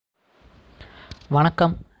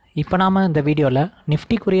வணக்கம். இப்போ நாம் இந்த வீடியோவில்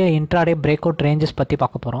நிஃப்டிக்குரிய இன்ட்ராடே பிரேக் அவுட் ரேஞ்சஸ் பற்றி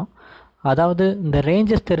பார்க்க போகிறோம். அதாவது இந்த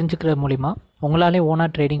ரேஞ்சஸ் தெரிஞ்சுக்கிற மூலிமா உங்களாலே ஓனாக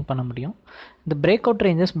ட்ரேடிங் பண்ண முடியும். இந்த break out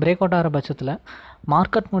ranges break out ஆகிற பட்சத்தில்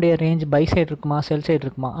மார்க்கெட்னுடைய ரேஞ்ச் பை சைடு இருக்குமா செல் சைடு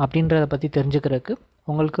இருக்குமா அப்படின்றத பற்றி தெரிஞ்சுக்கிறதுக்கு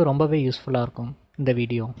உங்களுக்கு ரொம்பவே யூஸ்ஃபுல்லாக இருக்கும் இந்த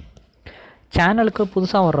வீடியோ. சேனலுக்கு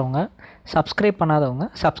புதுசாக வர்றவங்க சப்ஸ்கிரைப் பண்ணாதவங்க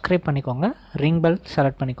சப்ஸ்கிரைப் பண்ணிக்கோங்க, ரிங் பெல்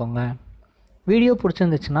செலக்ட் பண்ணிக்கோங்க. வீடியோ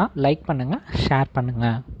பிடிச்சிருந்துச்சுன்னா லைக் பண்ணுங்கள், ஷேர்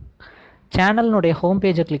பண்ணுங்கள். சேனலினுடைய ஹோம்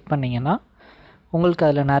பேஜை கிளிக் பண்ணிங்கன்னா உங்களுக்கு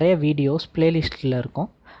அதில் நிறைய வீடியோஸ் ப்ளேலிஸ்ட்டில் இருக்கும்.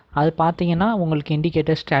 அது பார்த்தீங்கன்னா உங்களுக்கு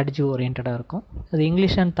இண்டிகேட்டர் ஸ்ட்ராட்டஜி ஓரியன்டாக இருக்கும். அது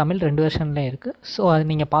இங்கிலீஷ் அண்ட் தமிழ் 2 வெர்ஷன்லேயும் இருக்குது. ஸோ அது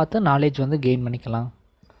நீங்கள் பார்த்து நாலேஜ் கெயின் பண்ணிக்கலாம்.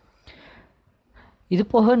 இது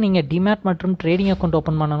போக நீங்கள் டிமேட் மற்றும் ட்ரேடிங் அக்கௌண்ட்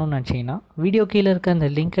ஓப்பன் பண்ணணும்னு நினச்சிங்கன்னா வீடியோ கீழே இருக்க அந்த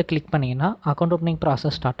லிங்க்கை கிளிக் பண்ணிங்கன்னா அக்கௌண்ட் ஓப்பனிங்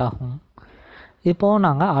ப்ராசஸ் ஸ்டார்ட் ஆகும். இப்போது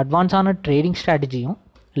நாங்கள் அட்வான்ஸான ட்ரேடிங் ஸ்ட்ராட்டஜியும்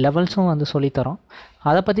லெவல்ஸும் சொல்லித்தரோம்.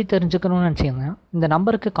 அதை பற்றி தெரிஞ்சுக்கணும்னு நினச்சிங்கன்னா இந்த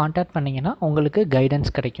நம்பருக்கு கான்டாக்ட் பண்ணிங்கன்னா உங்களுக்கு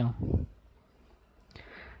கைடன்ஸ் கிடைக்கும்.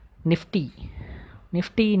 நிஃப்டி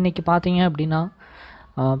இன்றைக்கி பார்த்தீங்க அப்படின்னா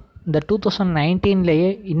இந்த 2019லேயே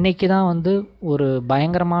இன்றைக்கி தான் ஒரு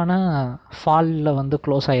பயங்கரமான ஃபாலில்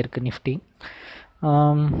க்ளோஸ் ஆகிருக்கு நிஃப்டி.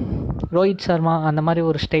 ரோஹித் சர்மா அந்த மாதிரி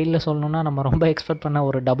ஒரு ஸ்டைலில் சொல்லணுன்னா நம்ம ரொம்ப எக்ஸ்பெக்ட் பண்ண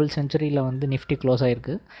ஒரு டபுள் செஞ்சுரியில் நிஃப்டி க்ளோஸ்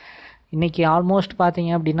ஆகிருக்கு. இன்றைக்கி ஆல்மோஸ்ட்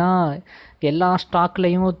பார்த்தீங்க அப்படின்னா எல்லா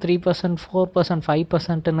ஸ்டாக்லேயும் 3%, 4%,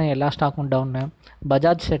 5%ன்னு எல்லா ஸ்டாக்கும் town.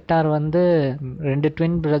 Bajaj sector 2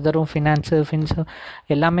 twin பிரதரும் fins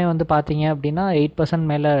எல்லாமே பார்த்தீங்க அப்படின்னா 8%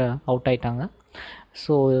 மேலே அவுட் ஆகிட்டாங்க.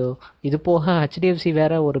 ஸோ இது போக ஹெச்டிஎஃப்சி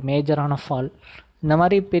வேறு ஒரு மேஜரான ஃபால். இந்த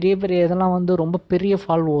மாதிரி பெரிய பெரிய இதெல்லாம் ரொம்ப பெரிய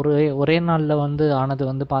ஃபால் ஒரே நாளில்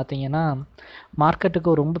ஆனது பார்த்தீங்கன்னா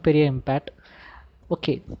மார்க்கெட்டுக்கு ரொம்ப பெரிய இம்பேக்ட்.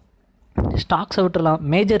 ஓகே, ஸ்டாக்ஸை விட்டுலாம்.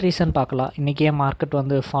 மேஜர் ரீசன் பார்க்கலாம் இன்றைக்கி ஏன் மார்க்கெட்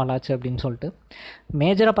ஃபால் ஆச்சு அப்படின்னு சொல்லிட்டு.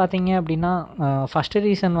 மேஜராக பார்த்தீங்க அப்படின்னா ஃபஸ்ட்டு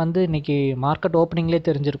ரீசன் இன்றைக்கி மார்க்கெட் ஓப்பனிங்லேயே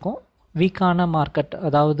தெரிஞ்சிருக்கும். வீக்கான மார்க்கெட்,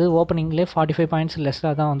 அதாவது ஓப்பனிங்லேயே 45 பாயிண்ட்ஸ்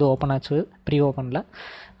லெஸ்ஸாக தான் ஓப்பன் ஆச்சு ப்ரீ ஓப்பனில்.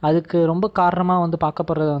 அதுக்கு ரொம்ப காரணமாக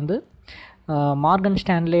பார்க்கப்படுறது மார்கன்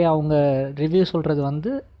ஸ்டான்லே அவங்க ரிவ்யூ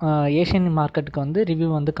சொல்கிறது ஏஷியன் மார்க்கெட்டுக்கு ரிவ்யூ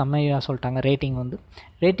கம்மியாக சொல்லிட்டாங்க.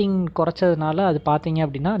 ரேட்டிங் குறைச்சதுனால அது பார்த்தீங்க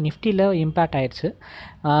அப்படின்னா நிஃப்டியில் இம்பேக்ட் ஆயிடுச்சு.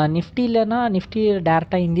 நிஃப்டி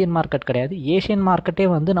டேரெக்டாக இந்தியன் மார்க்கெட் கிடையாது, ஏஷியன் மார்க்கெட்டே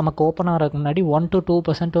நமக்கு ஓப்பன் ஆகிறதுக்கு முன்னாடி 1 to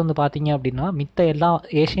 2% பார்த்தீங்க அப்படின்னா மித்த எல்லா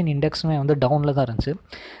ஏஷியன் இண்டெக்ஸுமே டவுனில் தான் இருந்துச்சு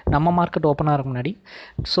நம்ம மார்க்கெட் ஓப்பன் ஆகிறதுக்கு முன்னாடி.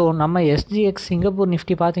 ஸோ நம்ம எஸ்ஜிஎக்ஸ் சிங்கப்பூர்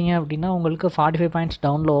நிஃப்டி பார்த்தீங்க அப்படின்னா உங்களுக்கு 45 பாயிண்ட்ஸ்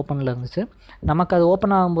டவுனில் ஓப்பனில் இருந்துச்சு. நமக்கு அது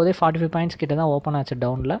ஓப்பன் ஆகும்போதே 45 பாயிண்ட்ஸ் கிட்ட தான் ஓப்பன் ஆச்சு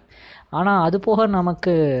டவுனில். ஆனால் அது போக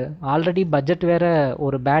நமக்கு ஆல்ரெடி பட்ஜெட் வேறு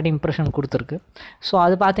ஒரு பேட் இம்ப்ரெஷன் கொடுத்துருக்கு. ஸோ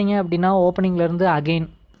அது பார்த்தீங்க அப்படின்னா ஓப்பனிங்லேருந்து அகெயின்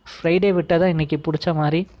ஃப்ரைடே விட்டதான் இன்றைக்கி பிடிச்ச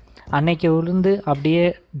மாதிரி அன்னைக்கு விழுந்து அப்படியே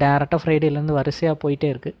டேரெக்டாக ஃப்ரைடேலேருந்து வரிசையாக போயிட்டே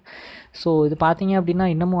இருக்குது. ஸோ இது பார்த்தீங்க அப்படின்னா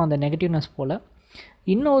இன்னமும் அந்த நெகட்டிவ்னஸ் போல்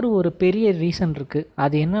ஒரு பெரிய ரீசன் இருக்குது.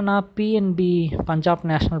 அது என்னென்னா பிஎன்பி பஞ்சாப்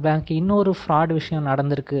நேஷ்னல் பேங்க் இன்னொரு ஃப்ராட் விஷயம்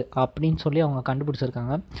நடந்திருக்கு அப்படின்னு சொல்லி அவங்க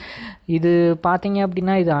கண்டுபிடிச்சிருக்காங்க. இது பார்த்தீங்க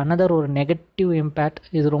அப்படின்னா இது அனதர் ஒரு நெகட்டிவ் இம்பேக்ட்.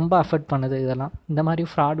 இது ரொம்ப அஃபெக்ட் பண்ணுது. இதெல்லாம் இந்த மாதிரி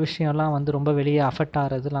ஃப்ராட் விஷயம்லாம் ரொம்ப வெளியே அஃபெக்ட்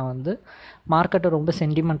ஆகிறதுலாம் மார்க்கெட்டை ரொம்ப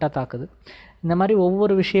சென்டிமெண்ட்டாக தாக்குது. இந்த மாதிரி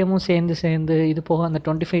ஒவ்வொரு விஷயமும் சேர்ந்து இது போக அந்த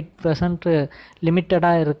 25%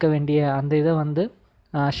 லிமிட்டடாக இருக்க வேண்டிய அந்த இதை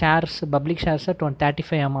ஷேர்ஸ் பப்ளிக் ஷேர்ஸை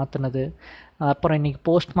 35 மாற்றினது. அப்புறம் இன்றைக்கி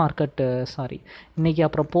இன்றைக்கி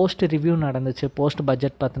அப்புறம் போஸ்ட் ரிவ்யூ நடந்துச்சு, போஸ்ட்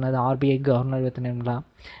பட்ஜெட் பார்த்தினது, ஆர்பிஐ கவர்னர் பற்றினங்களா.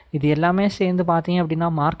 இது எல்லாமே சேர்ந்து பார்த்தீங்க அப்படின்னா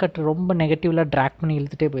மார்க்கெட் ரொம்ப நெகட்டிவில் ட்ராக் பண்ணி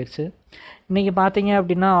இழுத்துகிட்டே போயிடுச்சு. இன்றைக்கி பார்த்தீங்க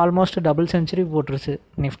அப்படின்னா ஆல்மோஸ்ட் டபுள் செஞ்சுரி போட்டுருச்சு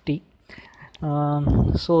நிஃப்டி.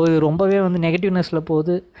 ஸோ இது ரொம்பவே நெகட்டிவ்னஸில்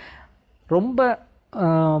போகுது. ரொம்ப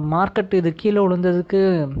மார்க்கெட் இது கீழே விழுந்ததுக்கு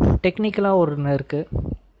டெக்னிக்கலாக ஒன்று இருக்குது.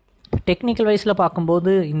 டெக்னிக்கல் வைஸில்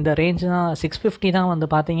பார்க்கும்போது இந்த ரேஞ்சு தான் 650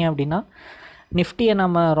 தான் பார்த்தீங்க அப்படின்னா நிஃப்டியை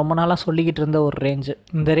நம்ம ரொம்ப நாளாக சொல்லிக்கிட்டு இருந்த ஒரு ரேஞ்சு.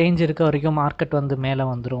 இந்த ரேஞ்ச் இருக்க வரைக்கும் மார்க்கெட் மேலே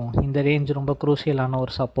வந்துடும், இந்த ரேஞ்ச் ரொம்ப குரூஷியலான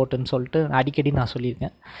ஒரு சப்போர்ட்டுன்னு சொல்லிட்டு அடிக்கடி நான்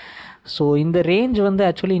சொல்லியிருக்கேன். ஸோ இந்த ரேஞ்ச்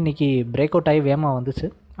ஆக்சுவலி இன்றைக்கி பிரேக் அவுட் ஆகி வேகமாக வந்துச்சு.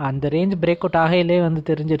 அந்த ரேஞ்ச் பிரேக் அவுட் ஆகையிலே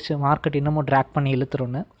தெரிஞ்சிருச்சு மார்க்கெட் இன்னமும் ட்ராக் பண்ணி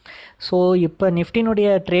இழுத்துருன்னு. ஸோ இப்போ நிஃப்டினுடைய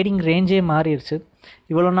ட்ரேடிங் ரேஞ்சே மாறிடுச்சு.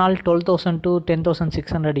 இவ்வளோ நாள் 12,000 to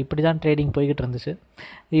 10,600 இப்படி தான் ட்ரேடிங் போய்கிட்டு இருந்துச்சு.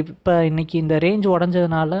 இப்போ இன்றைக்கி இந்த ரேஞ்ச்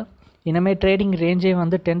உடஞ்சதுனால இனிமேல் ட்ரேடிங் ரேஞ்சே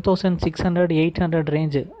 10,600, 800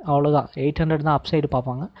 ரேஞ்சு, அவ்வளோதான். 800 தான் அப் சைடு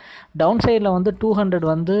பார்ப்பாங்க, டவுன் சைடில்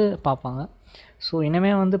 200 பார்ப்பாங்க. ஸோ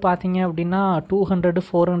இனிமேல் பார்த்தீங்க அப்படின்னா 200,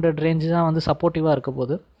 400 ரேஞ்சு தான் சப்போர்ட்டிவாக இருக்க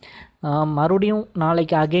போகுது. மறுபடியும்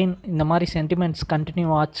நாளைக்கு அகெயின் இந்த மாதிரி சென்டிமெண்ட்ஸ் கண்டினியூ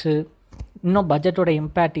ஆச்சு, இன்னும் பட்ஜெட்டோட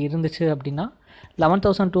இம்பேக்ட் இருந்துச்சு அப்படின்னா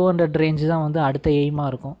 11,200 ரேஞ்சு தான் அடுத்த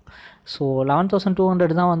எய்மாக இருக்கும். ஸோ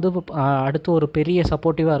 11,200 தான் அடுத்து ஒரு பெரிய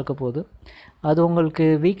சப்போர்ட்டிவாக இருக்க போகுது. அது உங்களுக்கு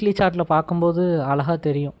வீக்லி சார்ட்டில் பார்க்கும்போது அழகாக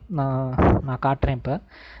தெரியும். நான் காட்டுறேன்.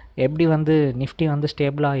 எப்படி வந்து நிஃப்டி வந்து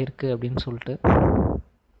ஸ்டேபிளாக இருக்குது அப்படின்னு சொல்லிட்டு.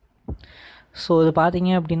 ஸோ இது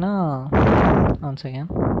பார்த்தீங்க அப்படின்னா ஒன்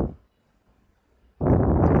செகண்ட்.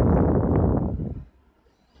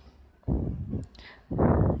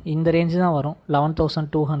 இந்த ரேஞ்சு தான் வரும்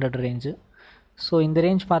 11,200 ரேஞ்சு. ஸோ இந்த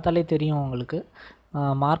ரேஞ்ச் பார்த்தாலே தெரியும் உங்களுக்கு.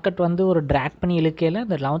 மார்க்கெட் வந்து ஒரு ட்ராக் பண்ணி இழுக்கையில்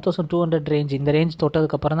இந்த 11,200 ரேஞ்ச், இந்த ரேஞ்ச்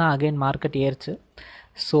தொட்டதுக்கப்புறம் தான் அகைன் மார்க்கெட் ஏறுச்சு.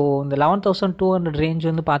 ஸோ இந்த 11,200 ரேஞ்ச்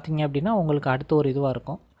வந்து பார்த்தீங்க அப்படின்னா உங்களுக்கு அடுத்த ஒரு இதுவாக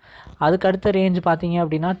இருக்கும். அதுக்கு அடுத்த ரேஞ்ச் பார்த்தீங்க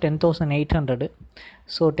அப்படின்னா 10,800.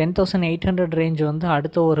 ஸோ 10,800 ரேஞ்ச் வந்து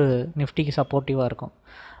அடுத்த ஒரு நிஃப்டிக்கு சப்போர்ட்டிவாக இருக்கும்.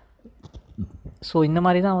 ஸோ இந்த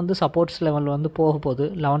மாதிரி தான் வந்து சப்போர்ட்ஸ் லெவல் வந்து போக போகுது.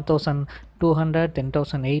 11,200,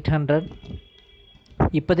 10,800.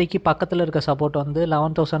 இப்போதைக்கு பக்கத்தில் இருக்க சப்போர்ட் வந்து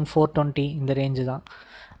 11,420 இந்த ரேஞ்சு தான்.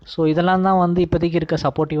 ஸோ இதெல்லாம் தான் வந்து இப்போதைக்கு இருக்க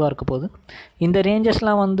சப்போர்ட்டிவாக இருக்க போகுது. இந்த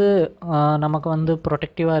ரேஞ்சஸ்லாம் வந்து நமக்கு வந்து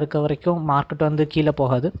ப்ரொடெக்டிவாக இருக்க வரைக்கும் மார்க்கெட் வந்து கீழே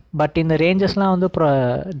போகாது. பட் இந்த ரேஞ்சஸ்லாம் வந்து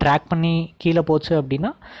ட்ராக் பண்ணி கீழே போச்சு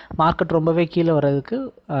அப்படின்னா மார்க்கெட் ரொம்பவே கீழே வர்றதுக்கு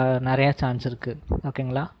நிறையா சான்ஸ் இருக்குது.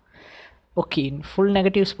 ஓகேங்களா? ஓகே, ஃபுல்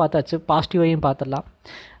நெகட்டிவ்ஸ் பார்த்தாச்சு, பாசிட்டிவையும் பார்த்துடலாம்.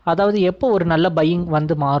 அதாவது எப்போ ஒரு நல்ல பையிங்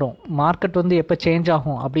வந்து மாறும், மார்க்கெட் வந்து எப்போ சேஞ்ச்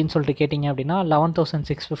ஆகும் அப்படின்னு சொல்லிட்டு கேட்டிங்க அப்படின்னா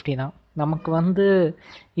 11,650 தான். நமக்கு வந்து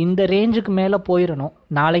இந்த ரேஞ்சுக்கு மேலே போயிடணும்.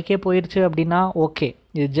 நாளைக்கே போயிடுச்சு அப்படின்னா ஓகே,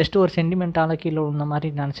 இது ஜஸ்ட் ஒரு சென்டிமெண்ட்டான கீழே விழுந்த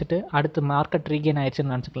மாதிரி நினச்சிட்டு அடுத்து மார்க்கெட் ரீகெயின்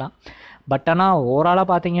ஆயிடுச்சுன்னு நினச்சிக்கலாம். பட் ஆனால்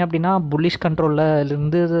ஓவராலாக பார்த்தீங்க அப்படின்னா புல்லிஷ் கண்ட்ரோலில்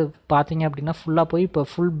இருந்து பார்த்தீங்க அப்படின்னா ஃபுல்லாக போய் இப்போ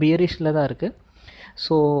ஃபுல் பியரிஷில் தான் இருக்குது.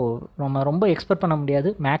 ஸோ நம்ம ரொம்ப எக்ஸ்பெக்ட் பண்ண முடியாது.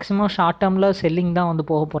 மேக்ஸிமம் ஷார்ட் டேர்மில் செல்லிங் தான் வந்து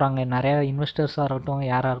போக போகிறாங்க. நிறையா இன்வெஸ்டர்ஸாக இருக்கட்டும்,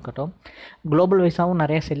 யாராக இருக்கட்டும், குளோபல் வைஸாகவும்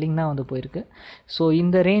நிறைய செல்லிங் தான் வந்து போயிருக்கு. ஸோ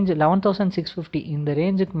இந்த ரேஞ்ச் 11,650 இந்த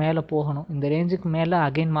ரேஞ்சுக்கு மேலே போகணும். இந்த ரேஞ்சுக்கு மேலே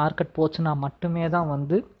அகைன் மார்க்கெட் போச்சுன்னா மட்டுமே தான்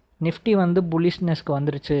வந்து நிஃப்டி வந்து புல்லிஷ்னஸ்க்கு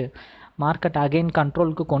வந்துருச்சு, மார்க்கெட் அகைன்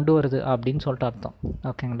கண்ட்ரோலுக்கு கொண்டு வருது அப்படின்னு சொல்லிட்டு அர்த்தம்.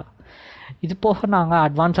 ஓகேங்களா? இது போக நாங்கள்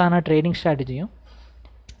அட்வான்ஸான ட்ரேடிங் ஸ்ட்ராட்டஜியும்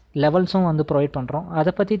லெவல்ஸும் வந்து ப்ரொவைட் பண்ணுறோம்.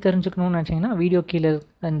 அதை பற்றி தெரிஞ்சுக்கணும்னு நினச்சிங்கன்னா வீடியோ கீழே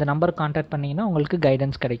இந்த நம்பர் கான்டாக்ட் பண்ணிங்கன்னா உங்களுக்கு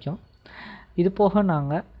கைடன்ஸ் கிடைக்கும். இது போக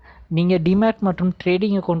நீங்கள் டிமேட் மற்றும்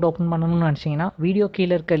ட்ரேடிங் அக்கௌண்ட் ஓப்பன் பண்ணணும்னு நினச்சிங்கன்னா வீடியோ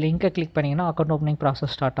கீழே இருக்க லிங்க்கை கிளிக் பண்ணிங்கன்னா அக்கௌண்ட் ஓப்பனிங்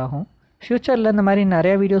ப்ராசஸ் ஸ்டார்ட் ஆகும். ஃப்யூச்சரில் இந்த மாதிரி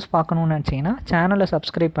நிறையா வீடியோஸ் பார்க்கணுன்னு நினச்சிங்கன்னா சேனலை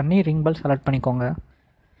சப்ஸ்கிரைப் பண்ணி ரிங் பெல் செலக்ட் பண்ணிக்கோங்க.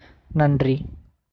 நன்றி.